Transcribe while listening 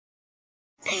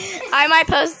I might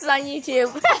post this on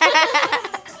YouTube.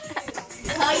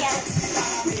 Oh yeah.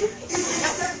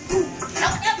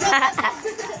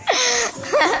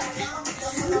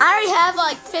 I already have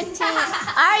like 15. I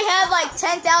already have like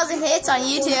 10,000 hits on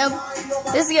YouTube.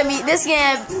 This is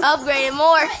gonna upgrade it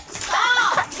more.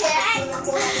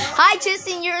 Hi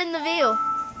Tristan, you're in the video.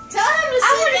 Tell him to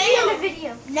sit down. I want to be in the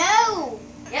video. No.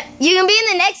 Yep. You can be in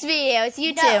the next video. It's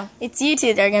you two. No. It's you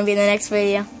two that are gonna be in the next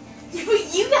video.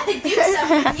 You gotta do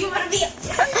something. You wanna be.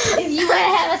 If you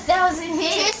wanna have 1,000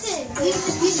 hits. Tristan,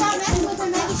 you start messing with her,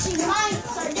 maybe she might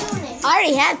start doing it. I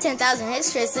already have 10,000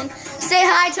 hits, Tristan. Say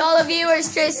hi to all the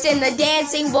viewers, Tristan, the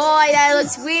dancing boy that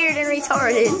looks weird and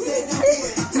retarded.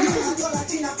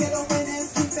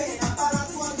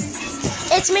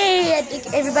 It's me,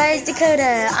 everybody's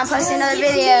Dakota. I'm posting another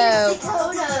video.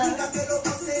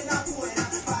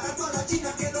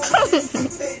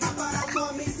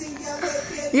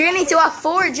 You're gonna need to walk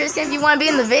forward, Tristan, if you want to be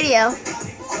in the video.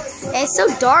 And it's so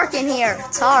dark in here.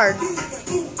 It's hard.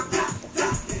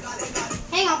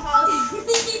 Hang on, pause.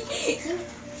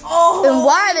 And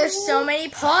why are there so many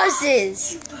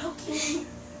pauses?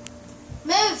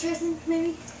 Move, Tristan,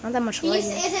 maybe. Not that much Can you light.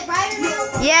 see, is it brighter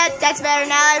now? Yeah, that's better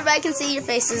now. Everybody can see your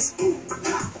faces.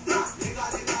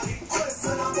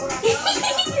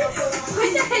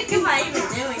 What the heck am I even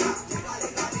doing?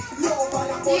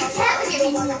 You can't look at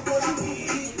me.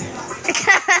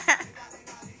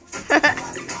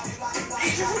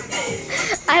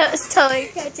 I was totally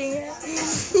catching it.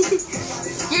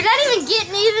 You're not even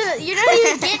getting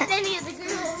any of the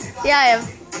girls. Yeah, I am.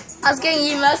 I was getting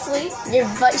you mostly. Your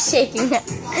butt shaking.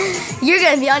 You're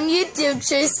gonna be on YouTube,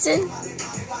 Tristan.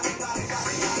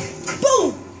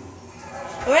 Boom!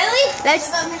 Really? Let's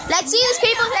see this,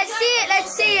 people. Let's see it.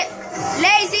 Let's see it.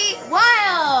 Lazy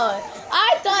Wild.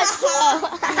 I thought so.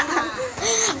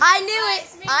 I knew it.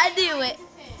 I knew it.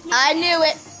 I knew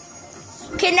it.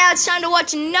 Okay, now it's time to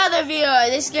watch another video.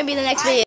 This is gonna be the next video.